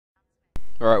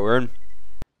Alright, we're in.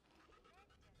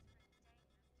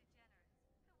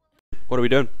 What are we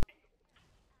doing?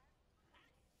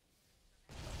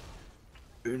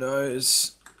 Who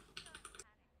knows?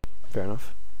 Fair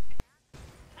enough.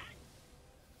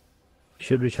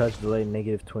 Should recharge delay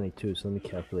 -22, so let me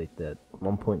calculate that.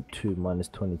 1.2 minus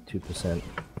 22%.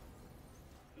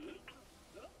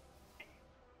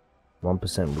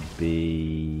 1% would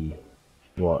be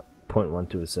what?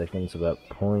 0.12 a second, so about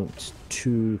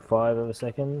 0.25 of a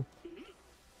second.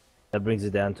 That brings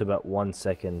it down to about 1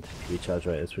 second recharge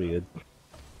rate. That's pretty good.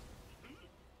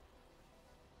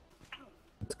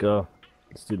 Let's go.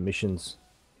 Let's do missions.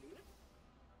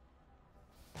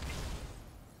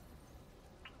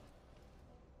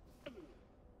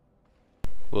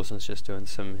 Wilson's just doing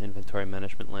some inventory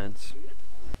management lands.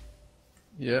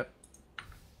 Yep.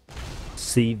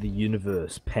 See the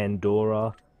universe.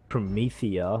 Pandora.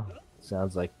 Promethea.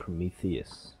 Sounds like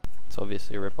Prometheus. It's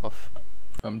obviously a rip-off.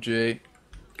 I'm G.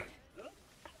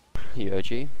 You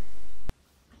OG?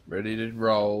 Ready to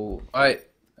roll.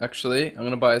 Actually, I'm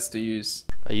gonna buy us to use.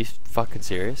 Are you fucking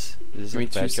serious? This is Give me like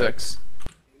a 2 bad joke. secs.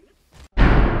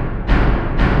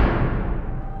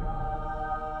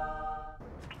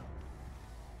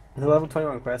 It's a level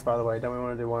 21 quest, by the way. Don't we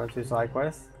want to do 1 or 2 side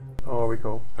quests? Or are we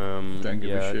cool? Don't give a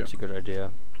yeah, shit. it's a good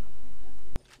idea.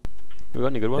 We got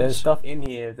any good ones? There's stuff in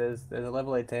here. There's a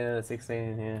level 18 and a 16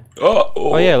 in here.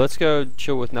 Oh yeah, let's go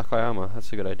chill with Nakayama.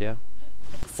 That's a good idea.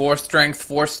 4 strength,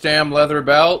 4 stam, leather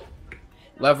belt.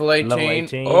 Level 18. Level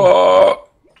 18. Oh!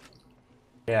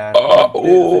 Yeah, there's a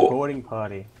boarding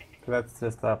party. So that's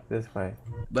just up this way.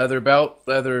 Leather belt,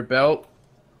 leather belt.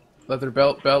 Leather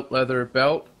belt, leather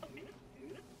belt.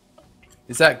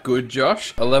 Is that good,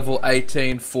 Josh? A level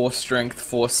 18, 4 strength,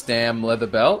 4 stam, leather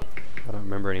belt? I don't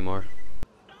remember anymore.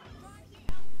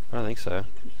 I don't think so.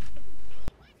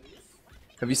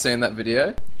 Have you seen that video?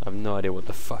 I have no idea what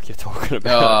the fuck you're talking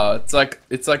about.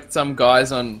 It's like some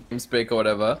guys on TeamSpeak or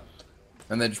whatever,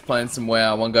 and they're just playing some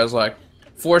WoW. One guy's like,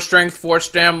 4 strength, 4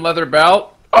 stam, leather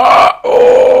belt.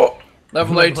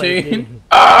 Level 18.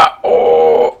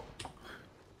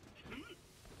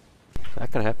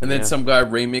 That can happen. And then yeah. some guy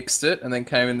remixed it, and then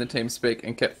came in the TeamSpeak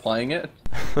and kept playing it,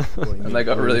 and they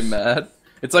got really mad.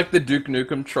 It's like the Duke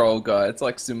Nukem troll guy. It's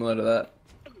like similar to that.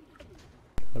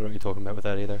 I don't know what you're talking about with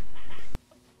that either.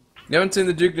 You haven't seen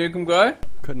the Duke Nukem guy?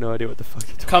 Got no idea what the fuck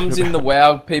you're talking Comes about. in the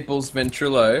WoW people's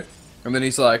ventrilo, and then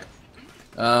he's like,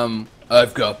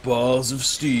 I've got balls of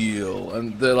steel,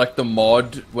 and the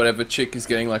mod, whatever chick is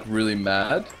getting like really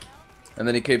mad, and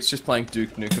then he keeps just playing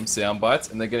Duke Nukem sound bites,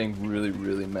 and they're getting really,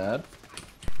 really mad.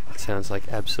 That sounds like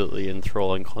absolutely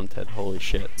enthralling content. Holy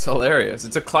shit. It's hilarious.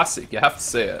 It's a classic. You have to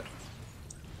see it.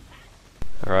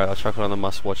 Alright, I'll chuck it on the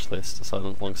must-watch list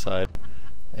alongside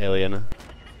Alien. I'm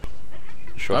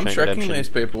Shawshank tracking Redemption. these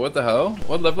people. What the hell?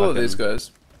 What level are these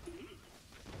guys?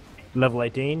 Level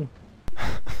 18.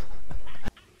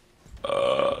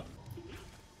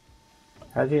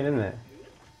 How'd you get in there?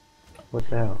 What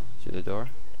the hell? Through the door?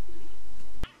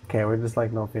 Okay, we're just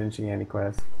like not finishing any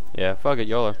quests. Yeah, fuck it,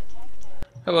 YOLO.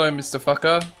 Hello, Mr.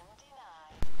 Fucker.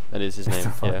 That is his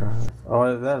name, yeah. Oh,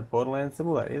 is that a Borderlands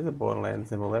symbol? That is a Borderlands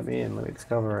symbol. Let me in. Let me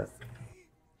discover it.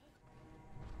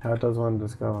 How does one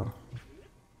discover?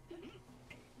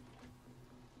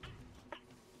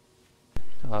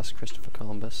 Ask Christopher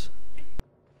Columbus.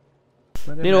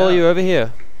 Let him Need all out. you over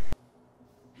here.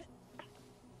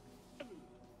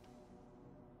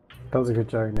 That was a good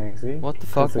joke, Nexie. What the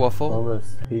fuck, Christopher Waffle?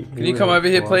 Columbus. Can you come over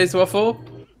here, please, Waffle?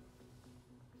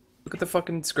 Look at the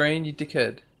fucking screen, you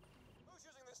dickhead. Who's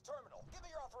using this terminal? Give me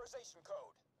your authorization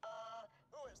code.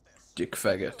 Who is this? Dick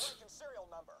faggot. Lincoln serial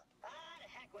number. To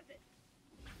heck with it.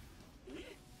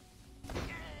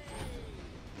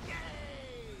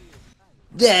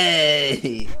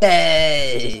 Yay!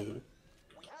 Hey! We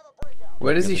have a breakout.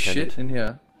 Where does he Independent. shit in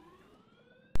here?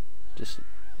 Just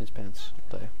his pants.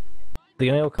 There. They're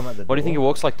gonna all come out the Why do you think he door.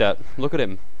 walks like that? Look at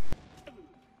him.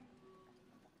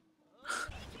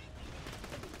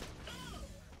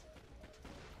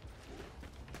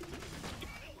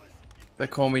 They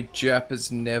call me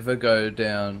Jappers never go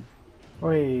down.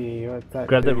 Oi, what's that?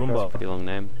 Grab that dude? Roomba. Pretty long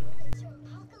name.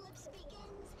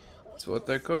 That's what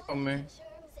they call me.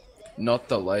 Not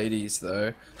the ladies,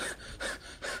 though.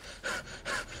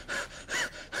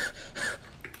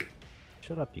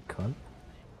 Shut up, you cunt.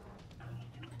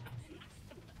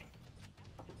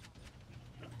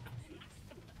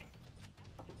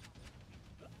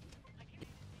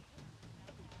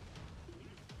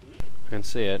 I can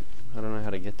see it. I don't know how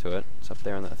to get to it. It's up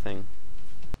there on that thing.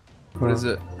 What is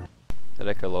it? That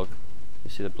echo log. You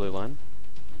see the blue line?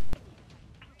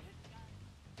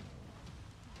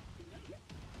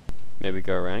 Maybe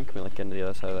go around. Can we like get to the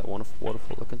other side of that waterfall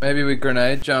looking? Maybe we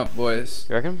grenade jump, boys.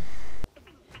 You reckon?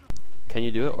 Can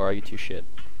you do it, or are you too shit?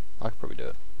 I could probably do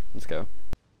it. Let's go.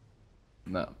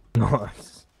 No.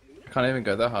 Nice. Can't even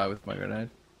go that high with my grenade.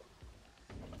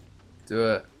 Do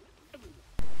it.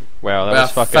 Wow, that Wow,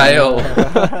 was fucking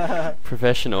fail.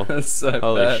 professional. That's so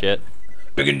Holy bad. shit.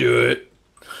 We can do it.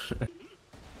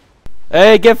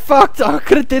 Hey, get fucked! I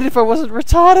could have did it if I wasn't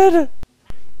retarded!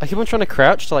 I keep on trying to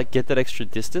crouch to like get that extra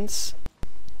distance.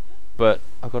 But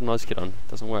I've got an Oz kit on.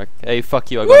 Doesn't work. Hey,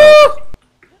 fuck you, I got up.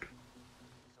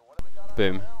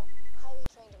 Boom. Highly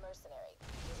trained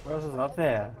mercenary. What else is up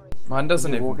there? Mine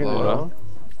doesn't You even walk in the blow Hold up. on. door?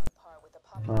 Par with the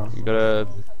popular Oh. You gotta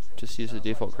just use the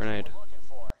default grenade.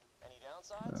 Any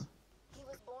downsides? He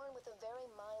was born with a very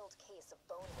mild case of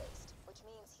bone waste, which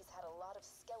means he's had a lot of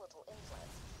skeletal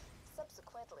implants.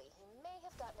 Subsequently, he may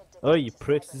have gotten addicted Oh, you to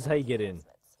pricks, this is how you get in. enhancements.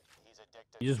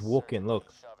 You just walk in,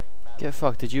 look. Get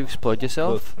fucked. Did you explode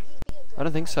yourself? I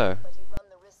don't think so. But you run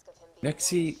the risk of him being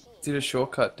Nexie did a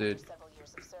shortcut, dude. several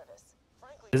years of service.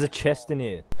 There's a chest in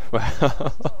here. Wow.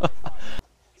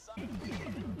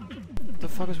 What the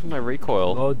fuck is with my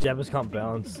recoil? Oh, jabbers can't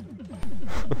bounce.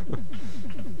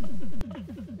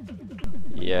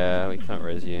 Yeah, we can't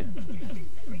res you.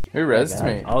 Who rezzed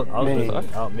me? I'll Me. do it.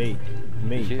 Oh, me.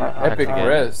 Me. Did you? Epic Okay.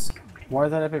 res. Why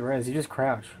is that epic res? You just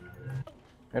crouch.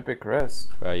 Epic res.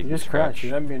 Wow, You just crouch.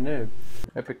 You don't be a noob.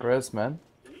 Epic res, man.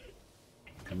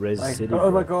 Res Like, City. oh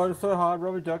my bro. god, it's so hard.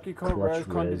 Robert Duck, you can't Clutch res.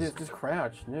 Can't do res. this. Just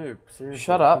crouch. Noob. Seriously.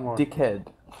 Shut up, come on. dickhead.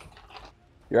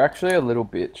 You're actually a little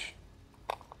bitch.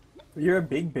 You're a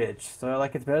big bitch. So,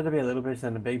 like, it's better to be a little bitch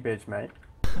than a big bitch, mate.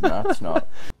 No, it's not.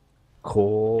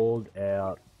 Called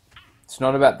out. It's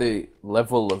not about the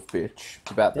level of bitch.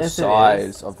 It's about the Yes, it size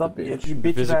is. of Stop, the bitch. You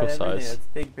bitch Physical about everything. size. It's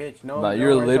big bitch. No, No, no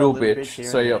you're a worries little about bitch. here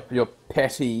So and there. you're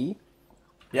petty.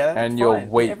 Yeah, that's and you're fine.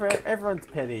 weak. Everyone's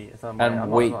petty. So And I'm not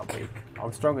weak. weak.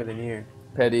 I'm stronger than you.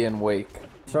 Petty and weak.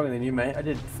 Stronger than you, mate. I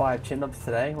did 5 chin-ups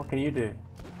today. What can you do?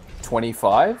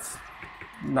 25?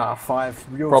 Nah, 5.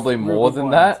 Real, Probably real more good than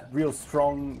ones. that. Real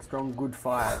strong, good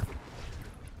 5.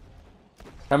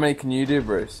 How many can you do,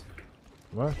 Bruce?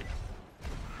 What?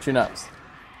 Chin-ups.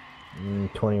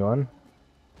 21.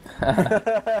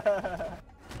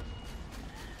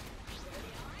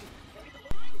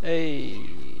 Hey,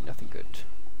 nothing good.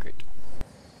 Great.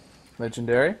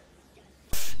 Legendary?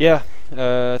 Yeah, 3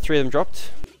 of them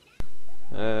dropped.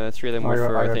 3 of them were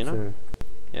for Athena. 2.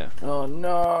 Yeah. Oh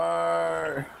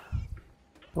no!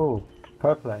 Oh,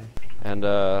 purple. And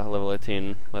level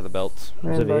 18 leather belts.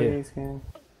 What's Man, it here? buggy skin.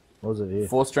 What was it here?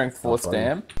 4 strength, 4 funny.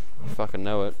 stam. Fucking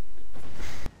know it.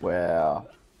 Wow.